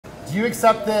Do you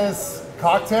accept this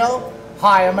cocktail?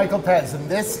 Hi, I'm Michael Pez, and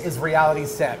this is Reality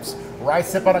Sips, where I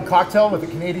sip on a cocktail with a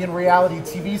Canadian reality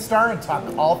TV star and talk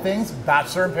all things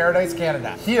Bachelor in Paradise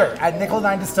Canada. Here at Nickel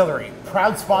 9 Distillery,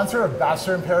 proud sponsor of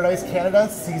Bachelor in Paradise Canada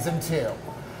Season 2.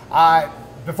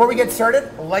 Before we get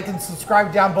started, like and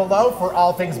subscribe down below for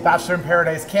all things Bachelor in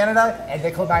Paradise Canada and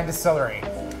Nickel 9 Distillery.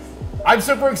 I'm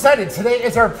super excited. Today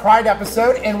is our Pride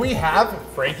episode, and we have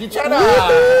Frankie Cena.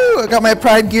 Woo! I got my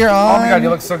Pride gear on. Oh my God,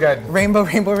 you look so good. Rainbow,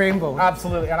 rainbow, rainbow.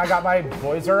 Absolutely, and I got my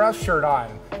Boys R Us shirt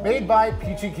on, made by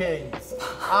Peachy Kings.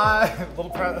 Little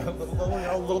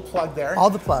plug there. All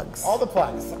the plugs. All the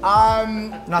plugs.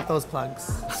 Not those plugs.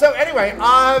 So anyway,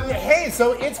 hey,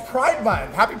 so it's Pride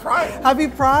Month. Happy Pride. Happy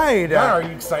Pride. Yeah, are you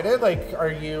excited? Like,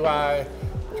 are you?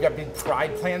 You got big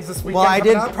Pride plans this weekend? Well, I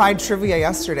did up? Pride Trivia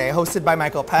yesterday, hosted by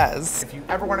Michael Pez. If you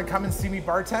ever want to come and see me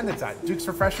bartend, it's at Duke's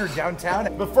Refresher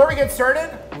downtown. Before we get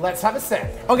started, let's have a sip.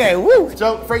 Okay, woo.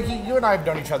 So, Frankie, you and I have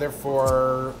known each other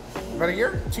for about a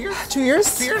year? 2 years? 2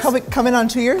 years? 2 years? Coming on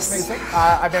 2 years. Amazing.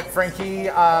 I met Frankie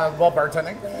while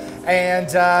bartending. And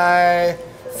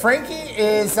Frankie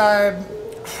is,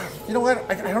 you know what?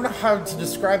 I don't know how to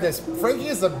describe this. Frankie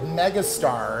is a mega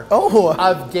star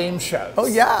of game shows. Oh,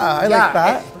 yeah. I like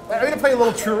that. I'm going to play a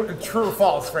little true or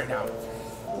false right now.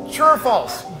 True or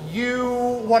false?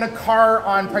 You won a car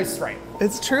on Price is Right.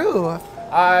 It's true.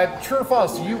 True or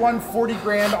false? You won 40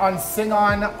 grand on Sing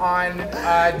On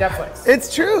Netflix.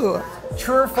 It's true.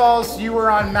 True or false? You were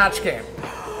on Match Game.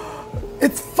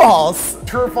 It's false.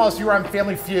 True or false? You were on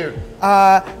Family Feud.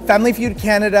 Family Feud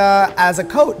Canada as a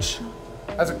coach.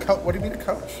 As a coach? What do you mean a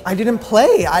coach? I didn't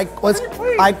play. I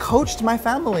coached my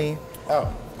family.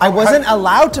 Oh. I wasn't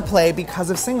allowed to play because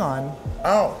of Sing On.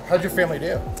 Oh, how'd your family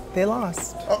do? They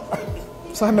lost. Oh.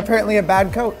 So I'm apparently a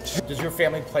bad coach. Does your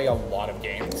family play a lot of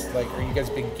games? Like, are you guys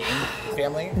a big game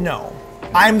family? No.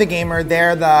 I'm the gamer,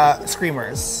 they're the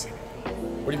screamers.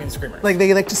 What do you mean screamers? Like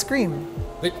they like to scream.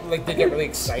 They get really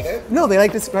excited? No, they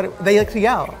like to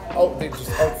yell. Oh, they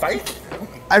just fight?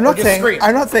 I'm not saying scream?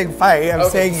 I'm not saying fight, I'm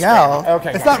saying scream. yell.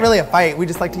 Okay. It's not really a fight, we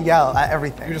just like to yell at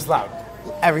everything. You're just loud.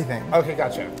 Everything. Okay,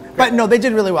 gotcha. Good. But no, they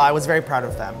did really well. I was very proud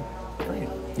of them. Great.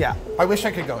 Yeah. I wish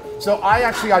I could go. So I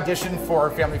actually auditioned for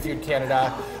Family Feud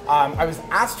Canada. I was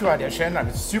asked to audition. I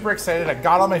was super excited. I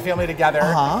got all my family together.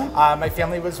 My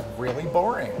family was really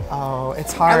boring. Oh,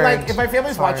 it's hard. And like, if my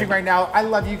family's watching right now, I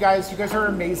love you guys. You guys are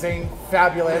amazing,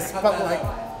 fabulous. But like,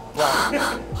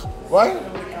 what?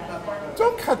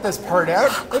 Don't cut this part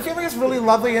out. My family is really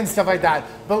lovely and stuff like that.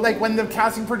 But like, when the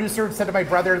casting producer said to my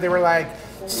brother, they were like,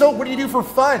 "So what do you do for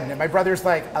fun?" And my brother's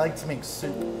like, "I like to make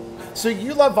soup." So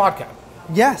you love vodka.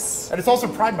 Yes. And it's also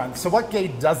Pride Month, so what gay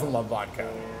doesn't love vodka?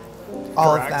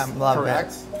 All Correct. of them love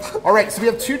Correct. it. All right, so we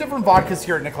have two different vodkas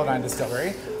here at Nickel 9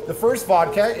 Distillery. The first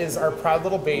vodka is our proud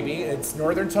little baby. It's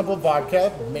Northern Temple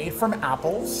Vodka, made from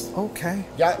apples. Okay.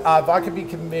 Yeah, vodka can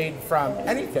be made from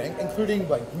anything, including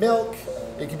like milk.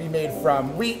 It can be made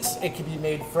from wheat. It can be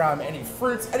made from any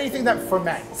fruits, anything that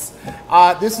ferments.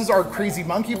 This is our Crazy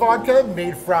Monkey Vodka,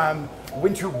 made from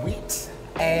winter wheat.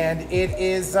 And it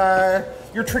is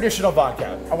your traditional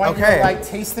vodka. I want you to like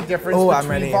taste the difference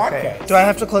between vodka. Okay. Do I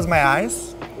have to close my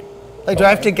eyes? Like, do I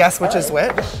have to guess which is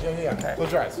which? Yeah. Okay.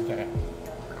 Close your eyes. Okay.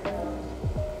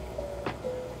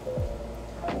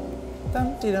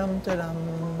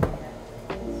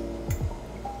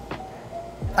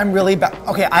 I'm really bad.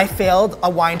 Okay, I failed a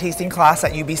wine tasting class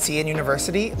at UBC in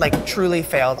university. Like, truly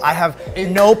failed. I have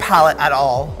no palate at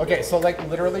all. Okay, so like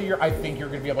literally, I think you're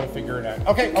gonna be able to figure it out.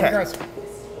 Okay, open your eyes.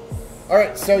 All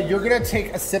right, so you're gonna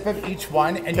take a sip of each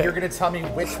one, and you're gonna tell me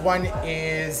which one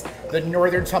is the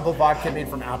Northern Temple Vodka made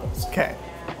from apples. Okay.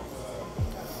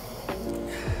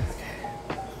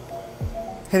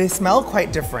 Okay, they smell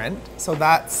quite different, so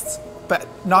that's, but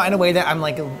not in a way that I'm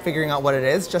like figuring out what it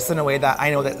is, just in a way that I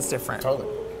know that it's different. Totally.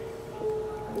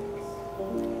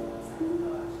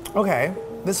 Okay,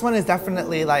 this one is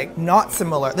definitely like not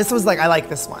similar. This was like, I like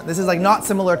this one. This is like not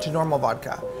similar to normal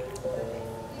vodka.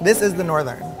 This is the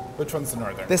Northern. Which one's the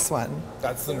Northern? This one.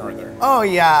 That's the Northern. Oh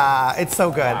yeah, it's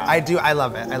so good. Wow. I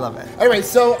love it, I love it. Anyway,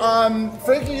 so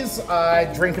Frankie's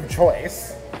drink of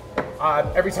choice,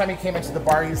 every time he came into the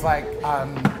bar, he's like,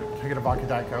 can I get a vodka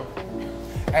Diet Coke?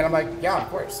 And I'm like, yeah, of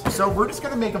course. So we're just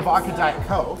gonna make a vodka Diet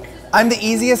Coke. I'm the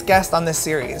easiest guest on this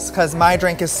series because my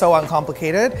drink is so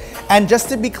uncomplicated. And just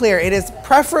to be clear, it is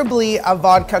preferably a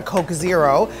vodka Coke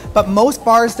Zero, but most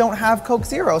bars don't have Coke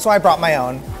Zero, so I brought my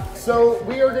own. So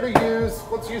we are gonna use,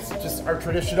 let's use just our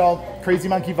traditional Crazy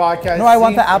Monkey Vodka. No, I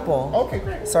want the apple. Okay,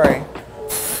 great. Sorry.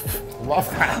 Love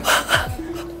that.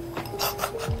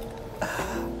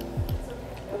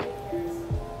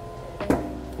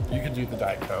 You could do the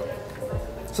Diet Coke.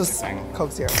 So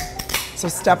Coke Zero. So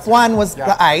step 1 was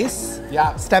the ice.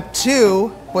 Yeah. Step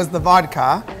 2 was the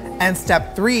vodka. And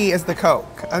step 3 is the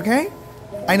Coke, okay?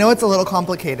 I know it's a little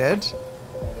complicated.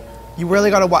 You really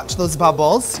gotta watch those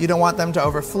bubbles. You don't want them to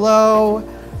overflow.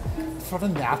 Sort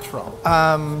of natural.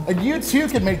 And you too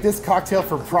can make this cocktail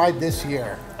for Pride this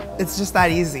year. It's just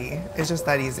that easy. It's just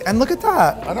that easy. And look at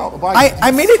that. I know.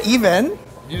 I made it even.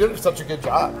 You did such a good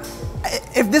job.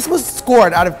 If this was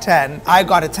scored out of 10, I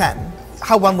got a 10.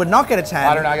 How one would not get a 10.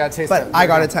 I don't know, I gotta taste it. But I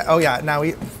got a 10. Oh yeah, now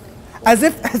we, as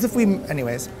if we,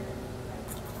 anyways.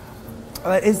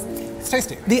 It's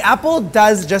tasty. The apple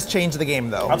does just change the game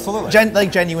though. Absolutely.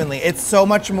 Like genuinely, it's so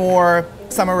much more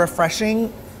summer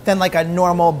refreshing than like a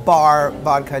normal bar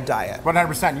vodka diet.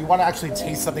 100%. You want to actually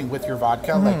taste something with your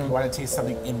vodka, like you want to taste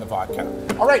something in the vodka.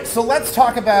 All right, so let's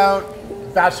talk about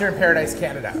Bachelor in Paradise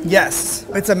Canada. Yes,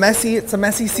 it's a messy season. It's a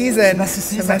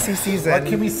messy season. What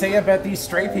can we say about these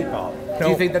straight people? Do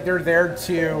you think that they're there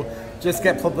to just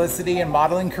get publicity and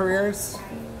modeling careers?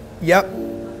 Yep.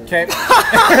 Okay.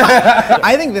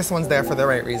 I think this one's there for the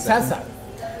right reason. Tessa.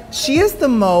 She is the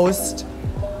most,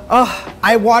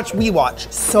 we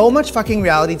watch so much fucking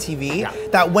reality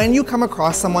TV that when you come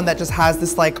across someone that just has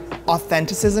this like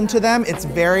authenticism to them, it's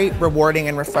very rewarding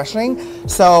and refreshing.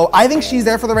 So I think she's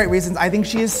there for the right reasons. I think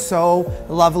she is so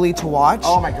lovely to watch.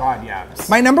 Oh my God, yes.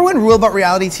 My number one rule about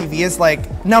reality TV is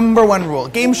like, number one rule,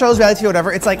 game shows, reality TV,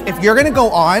 whatever, it's like, if you're gonna go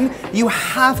on, you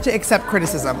have to accept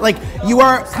criticism. Like, you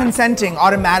are consenting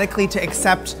automatically to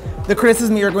accept the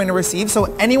criticism you're going to receive. So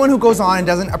anyone who goes on and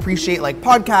doesn't appreciate like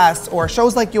podcasts or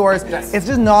shows like yours, it's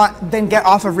just not, then get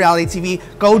off of reality TV,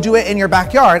 go do it in your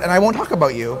backyard and I won't talk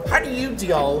about you. How do you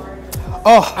deal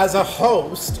as a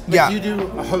host? Like you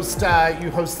host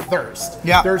THYRST.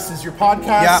 Yeah. THYRST is your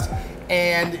podcast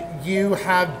and you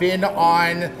have been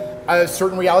on a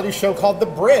certain reality show called The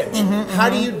Bridge. How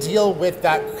do you deal with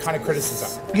that kind of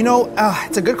criticism? You know,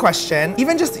 it's a good question.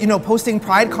 Even just, posting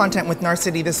Pride content with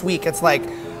Narcity this week, it's like,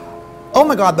 oh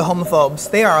my God, the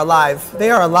homophobes, they are alive.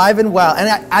 They are alive and well. And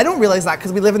I don't realize that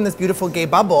because we live in this beautiful gay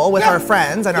bubble with our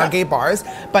friends and our gay bars,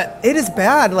 but it is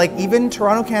bad. Like even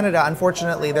Toronto, Canada,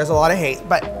 unfortunately, there's a lot of hate,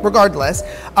 but regardless,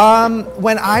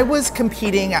 when I was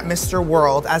competing at Mr.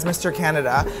 World as Mr.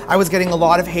 Canada, I was getting a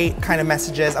lot of hate kind of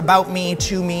messages about me,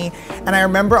 to me. And I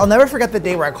remember, I'll never forget the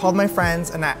day where I called my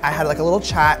friends and I had like a little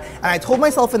chat and I told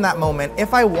myself in that moment,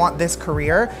 if I want this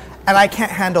career, and I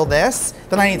can't handle this,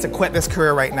 then I need to quit this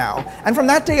career right now. And from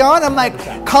that day on, I'm like,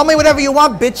 call me whatever you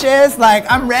want, bitches. Like,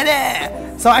 I'm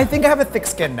ready. So I think I have a thick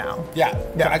skin now. Yeah.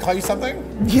 Can I call you something?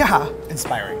 Yeah.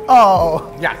 Inspiring.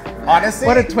 Oh. Yeah. Honestly.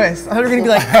 What a twist. I thought you were going to be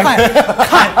like, cunt,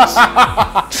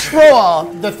 troll.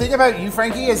 The thing about you,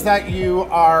 Frankie, is that you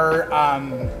are,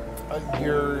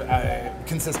 you're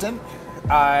consistent.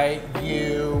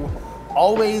 You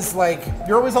always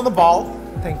you're always on the ball.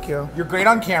 Thank you. You're great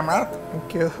on camera.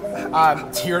 Thank you.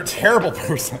 You're a terrible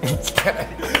person.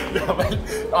 No, but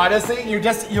honestly,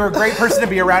 you're a great person to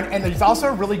be around, and he's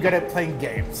also really good at playing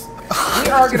games. We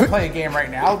are going to play a game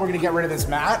right now. We're going to get rid of this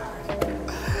mat.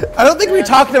 I don't think we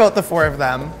talked about the four of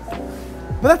them,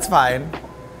 but that's fine.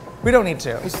 We don't need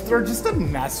to. They're just a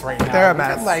mess right now. They're a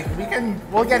mess.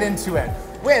 We'll get into it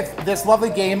with this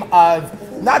lovely game of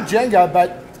not Jenga,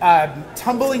 but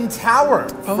Tumbling Tower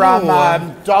from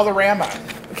Dollarama.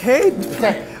 Okay.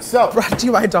 So brought to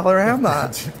you by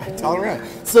Dollarama.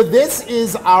 So this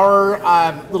is our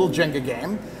little Jenga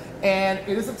game, and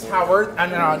it is a tower,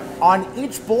 and on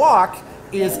each block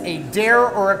is a dare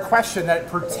or a question that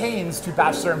pertains to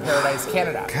Bachelor in Paradise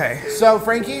Canada. Okay. So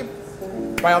Frankie,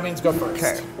 by all means, go first.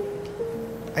 Okay.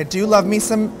 I do love me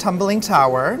some Tumbling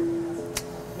Tower.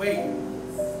 Wait,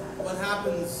 what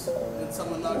happens when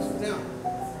someone knocks it down?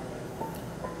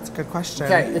 That's a good question.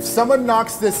 Okay, if someone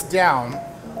knocks this down,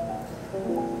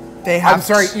 they have. I'm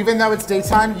sorry, even though it's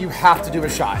daytime, you have to do a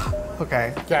shot.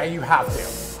 Okay. Okay, you have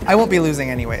to. I won't be losing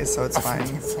anyways, so it's fine.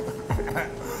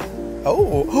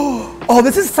 Oh,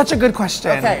 this is such a good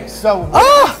question. Okay, so what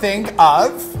do you think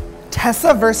of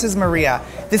Tessa versus Maria?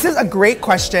 This is a great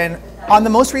question. On the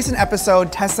most recent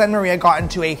episode, Tessa and Maria got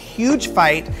into a huge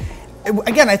fight.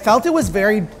 Again, I felt it was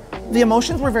the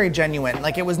emotions were very genuine.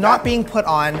 Like, it was not being put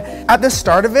on. At the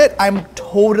start of it, I'm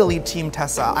totally team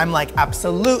Tessa. I'm like,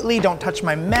 absolutely, don't touch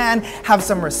my man, have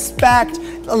some respect,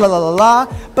 la la la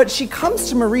la. But she comes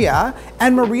to Maria,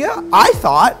 and Maria, I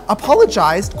thought,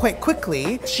 apologized quite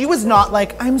quickly. She was not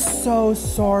like, I'm so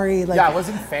sorry. Like, it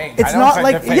wasn't fake. It's not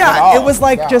like, it was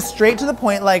like just straight to the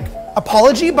point, like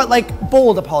apology, but like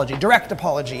bold apology, direct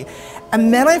apology.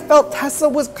 And then I felt Tessa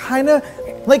was kind of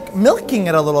like milking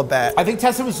it a little bit. I think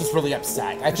Tessa was just really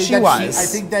upset. I think she was. I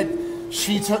think that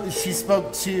She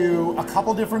spoke to a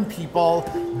couple different people.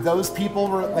 Those people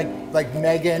were like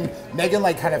Megan. Megan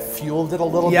like kind of fueled it a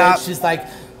little bit. She's like,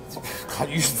 God,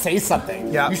 you should say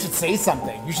something. Yeah. You should say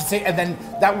something. You should say, and then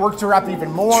that worked her up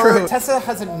even more. True. Tessa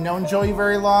hasn't known Joey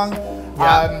very long.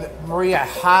 Yeah. Maria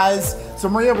has. So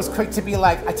Maria was quick to be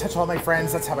like, I touch all my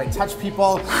friends. That's how I touch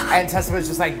people. And Tessa was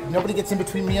just like, nobody gets in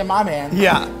between me and my man.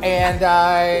 Yeah. And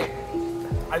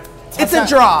Tessa, it's a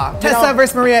draw. Tessa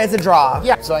versus Maria is a draw.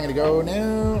 Yeah. So I'm gonna go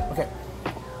now. Okay.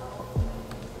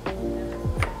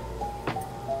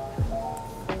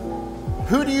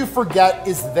 Who do you forget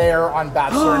is there on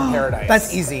Bachelor in Paradise?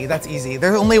 That's easy. That's easy.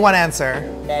 There's only one answer.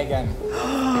 Megan.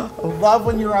 Love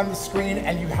when you're on the screen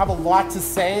and you have a lot to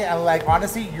say, and like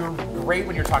honestly, you're great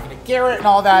when you're talking to Garrett and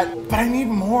all that. But I need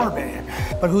more, babe.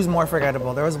 But who's more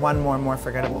forgettable? There was one more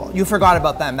forgettable. You forgot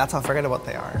about them. That's how forgettable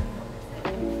they are.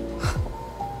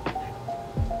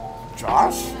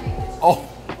 Josh? Oh,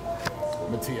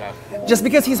 Mattia. Just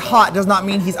because he's hot does not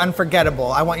mean he's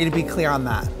unforgettable. I want you to be clear on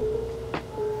that.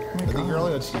 I think you're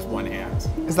only allowed to use one hand.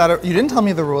 Is that you didn't tell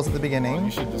me the rules at the beginning. Well,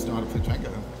 you should just know how to play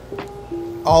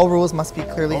Jenga. All rules must be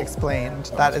clearly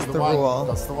explained. That is the rule.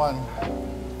 That's the one.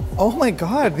 Oh my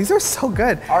God, these are so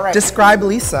good. All right. Describe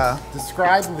Lisa.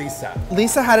 Describe Lisa.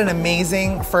 Lisa had an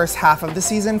amazing first half of the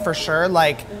season for sure.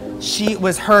 Like, she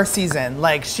was her season.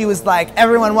 Like, she was like,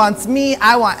 everyone wants me,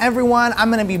 I want everyone, I'm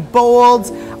gonna be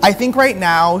bold. I think right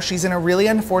now she's in a really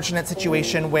unfortunate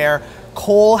situation where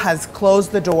Cole has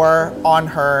closed the door on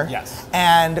her. Yes.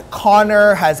 And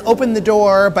Connor has opened the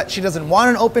door, but she doesn't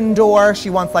want an open door. She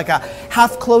wants like a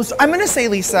half closed. I'm gonna say,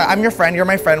 Lisa, I'm your friend, you're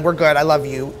my friend, we're good, I love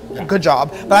you, good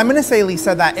job. But I'm gonna say,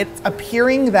 Lisa, that it's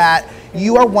appearing that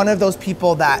you are one of those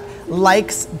people that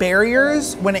likes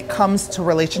barriers when it comes to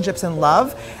relationships and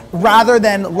love, rather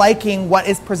than liking what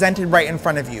is presented right in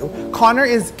front of you. Connor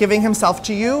is giving himself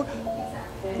to you,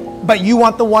 but you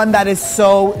want the one that is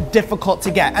so difficult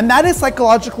to get. And that is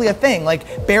psychologically a thing.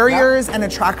 Like, barriers and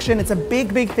attraction, it's a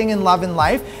big, big thing in love and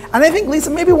life. And I think Lisa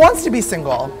maybe wants to be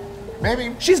single.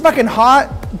 Maybe. She's fucking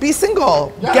hot, be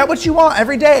single. Yeah. Get what you want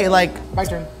every day, like. My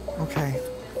turn. Okay.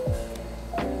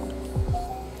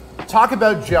 Talk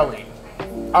about Joey.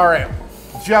 All right,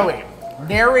 Joey,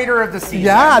 narrator of the season.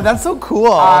 Yeah, that's so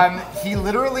cool. He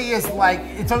literally is like,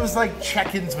 it's almost like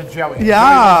check-ins with Joey.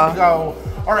 Yeah. Go,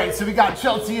 all right, so we got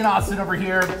Chelsea and Austin over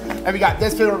here, and we got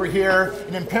this bit over here,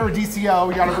 and then Paradiso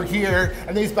we got over here, and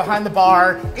then he's behind the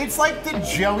bar. It's like the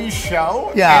Joey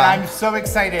show. Yeah. And I'm so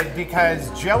excited because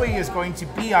Joey is going to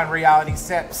be on Reality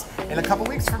Sips in a couple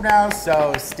weeks from now,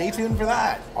 so stay tuned for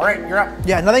that. All right, you're up.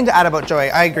 Yeah, nothing to add about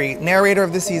Joey. I agree. Narrator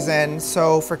of the season,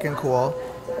 so freaking cool.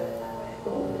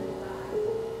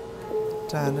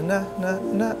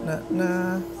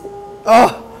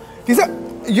 Oh, these are,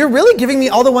 you're really giving me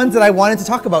all the ones that I wanted to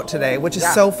talk about today, which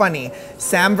is so funny.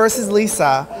 Sam versus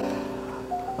Lisa.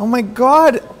 Oh my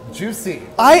God. Juicy.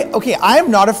 I am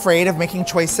not afraid of making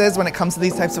choices when it comes to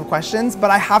these types of questions,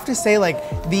 but I have to say,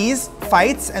 like, these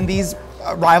fights and these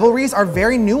rivalries are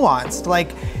very nuanced.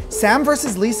 Like, Sam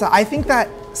versus Lisa, I think that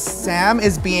Sam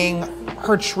is being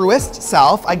her truest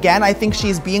self. Again, I think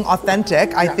she's being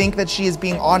authentic. I think that she is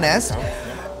being honest.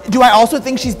 Do I also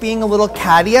think she's being a little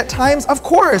catty at times? Of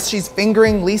course, she's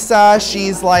fingering Lisa.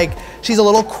 She's a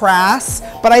little crass,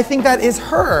 but I think that is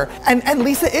her. And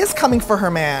Lisa is coming for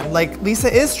her man. Like,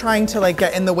 Lisa is trying to like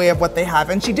get in the way of what they have,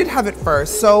 and she did have it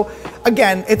first. So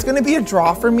again, it's gonna be a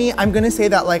draw for me. I'm gonna say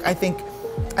that, like, I think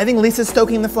Lisa's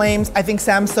stoking the flames. I think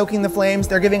Sam's stoking the flames.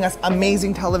 They're giving us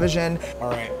amazing television. All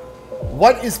right.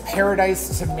 What is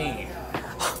paradise to me?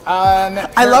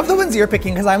 I love the ones you're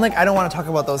picking because I'm like, I don't want to talk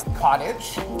about those.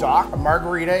 Cottage, dock, a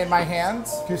margarita in my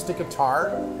hands, acoustic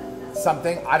guitar,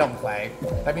 something. I don't play.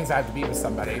 That means I have to be with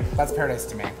somebody. That's paradise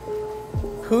to me.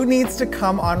 Who needs to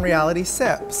come on Reality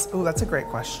Sips? Oh, that's a great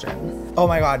question. Oh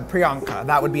my God, Priyanka.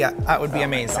 That would be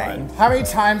amazing. How many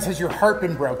times has your heart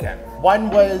been broken? One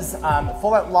was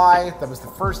full out lie. That was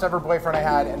the first ever boyfriend I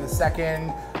had, and the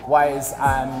second was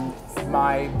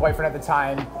my boyfriend at the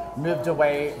time moved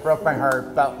away, broke my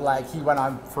heart, but like he went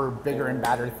on for bigger and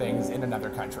badder things in another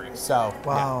country. So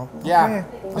wow. Yeah.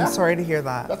 Okay. I'm sorry to hear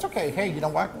that. That's okay. Hey, you know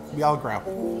what? We all grow.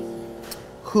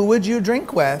 Who would you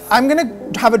drink with? I'm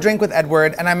gonna have a drink with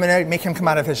Edward, and I'm gonna make him come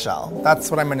out of his shell.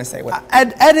 That's what I'm gonna say.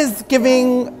 Ed is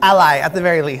giving ally at the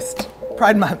very least.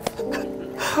 Pride Month.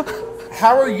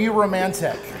 How are you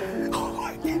romantic?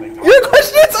 Your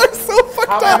questions are so fucking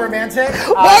I'm romantic.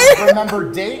 Why?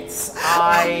 Remember dates.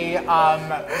 I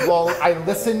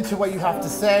listen to what you have to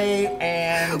say,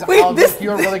 and I'll make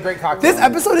you a really great cocktail. This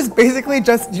episode is basically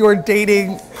just your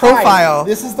dating profile. Hi,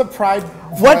 this is the Pride.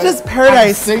 What does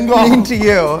paradise mean to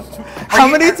you? How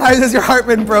many times has your heart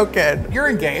been broken? You're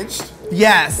engaged.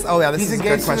 Yes. Oh yeah, this He's is a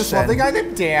good engaged to this lovely question. guy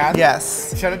named Dan.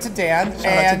 Yes. Shout out to Dan. Shout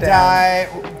out to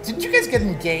Dan. Did you guys get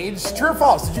engaged? True or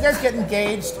false? Did you guys get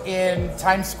engaged in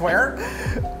Times Square?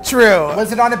 True.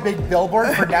 Was it on a big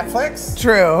billboard for Netflix?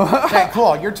 True. Okay,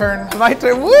 cool. Your turn. My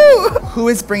turn. Woo! Who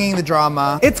is bringing the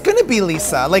drama? It's gonna be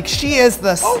Lisa. Like she is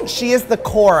the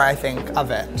core, I think,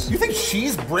 of it. You think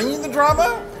she's bringing the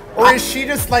drama? Or is she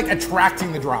just like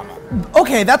attracting the drama?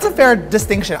 Okay, that's a fair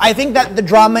distinction. I think that the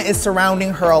drama is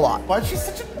surrounding her a lot. But she's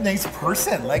such a nice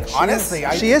person. Like, honestly.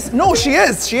 She is. No, she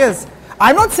is. She is.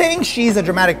 I'm not saying she's a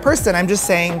dramatic person. I'm just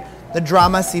saying the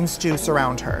drama seems to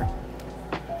surround her.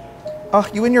 Oh,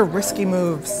 you and your risky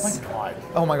moves. Oh my God.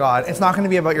 Oh my God. It's not going to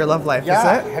be about your love life,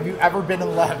 Yeah. is it? Have you ever been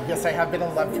in love? Yes, I have been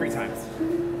in love 3 times.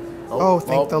 Oh,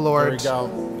 thank the Lord. Here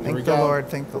we go. Thank the Lord.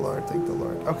 Thank the Lord. Thank the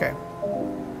Lord. Okay.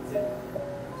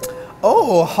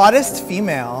 Oh, hottest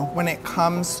female when it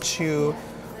comes to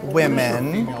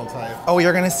women. Female type. Oh,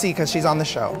 you're gonna see because she's on the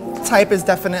show. Type is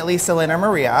definitely Selena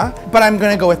Maria, but I'm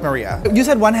gonna go with Maria. You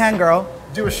said one hand, girl.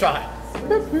 Do a shot. Beep,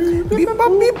 bop,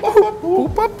 beep, boop,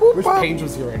 boop, bop, boop, Which bop. page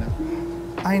was you right now?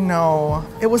 I know.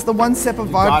 It was the one sip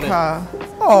of got vodka.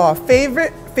 Oh,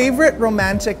 favorite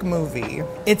romantic movie.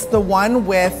 It's the one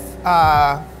with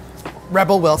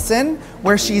Rebel Wilson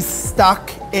where she's stuck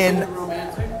in.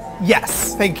 Romantic?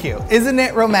 Yes, thank you. Isn't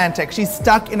it romantic? She's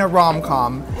stuck in a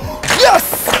rom-com.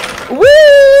 Yes!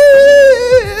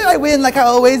 Woo! I win like I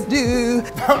always do.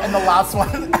 And the last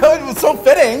one, it was so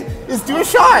fitting, is do a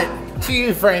shot. To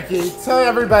you, Frankie. Tell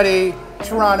everybody,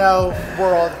 Toronto,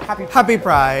 world, Happy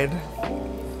Pride.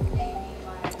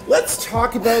 Let's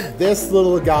talk about this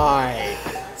little guy.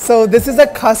 So this is a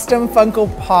custom Funko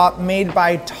Pop made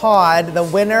by Todd, the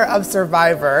winner of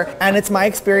Survivor, and it's my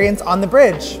experience on the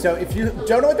bridge. So if you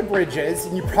don't know what the bridge is,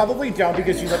 and you probably don't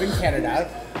because you live in Canada,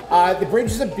 the bridge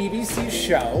is a BBC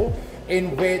show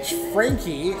in which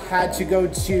Frankie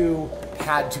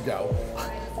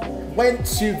went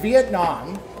to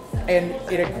Vietnam, and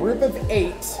in a group of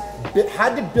 8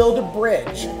 had to build a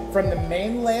bridge from the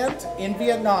mainland in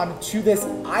Vietnam to this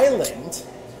island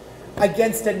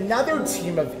against another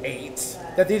team of 8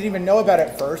 that they didn't even know about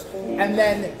at first, and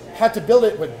then had to build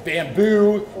it with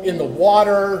bamboo in the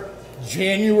water.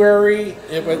 January.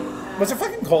 Was it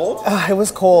fucking cold? It was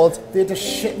cold. They had to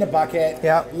shit in a bucket.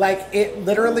 Yeah. Like, it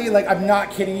literally, like, I'm not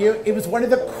kidding you, it was one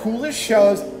of the coolest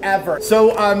shows ever.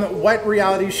 So, what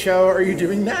reality show are you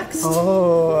doing next?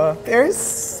 Oh, there's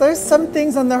some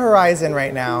things on the horizon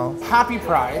right now. Happy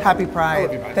Pride. Happy I love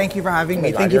Pride. you, bud. Thank you for having Oh my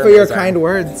me. God, Thank you you're for your amazing. kind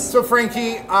words. So,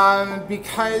 Frankie,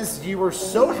 because you were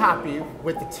so happy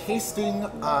with the tasting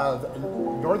of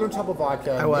Northern Temple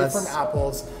Vodka made from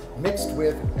apples mixed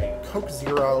with a Coke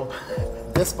Zero,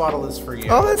 this bottle is for you.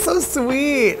 Oh, that's so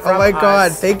sweet. From Oh my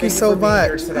God, us. thank you so for being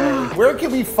here much. today. Where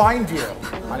can we find you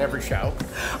on every show?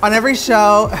 On every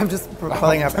show, I'm just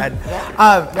pulling up Ed.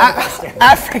 Manifesting.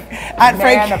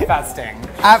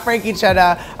 At Frankie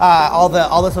Cena, all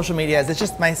the social medias. It's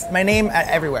just my name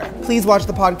everywhere. Please watch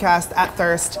the podcast at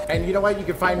THYRST. And you know what? You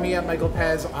can find me at Michael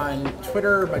Pez on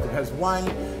Twitter, Michael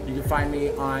Pez1. You can find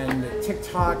me on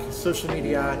TikTok, social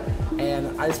media.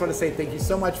 And I just want to say thank you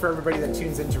so much for everybody that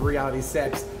tunes into Reality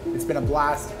Sips. It's been a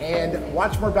blast. And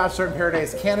watch more Bachelor in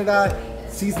Paradise Canada.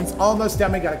 Season's almost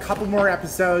done. We got a couple more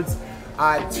episodes.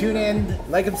 Tune in,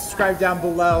 like and subscribe down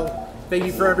below. Thank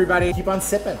you for everybody. Keep on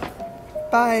sipping.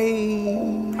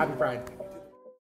 Bye. Happy Pride.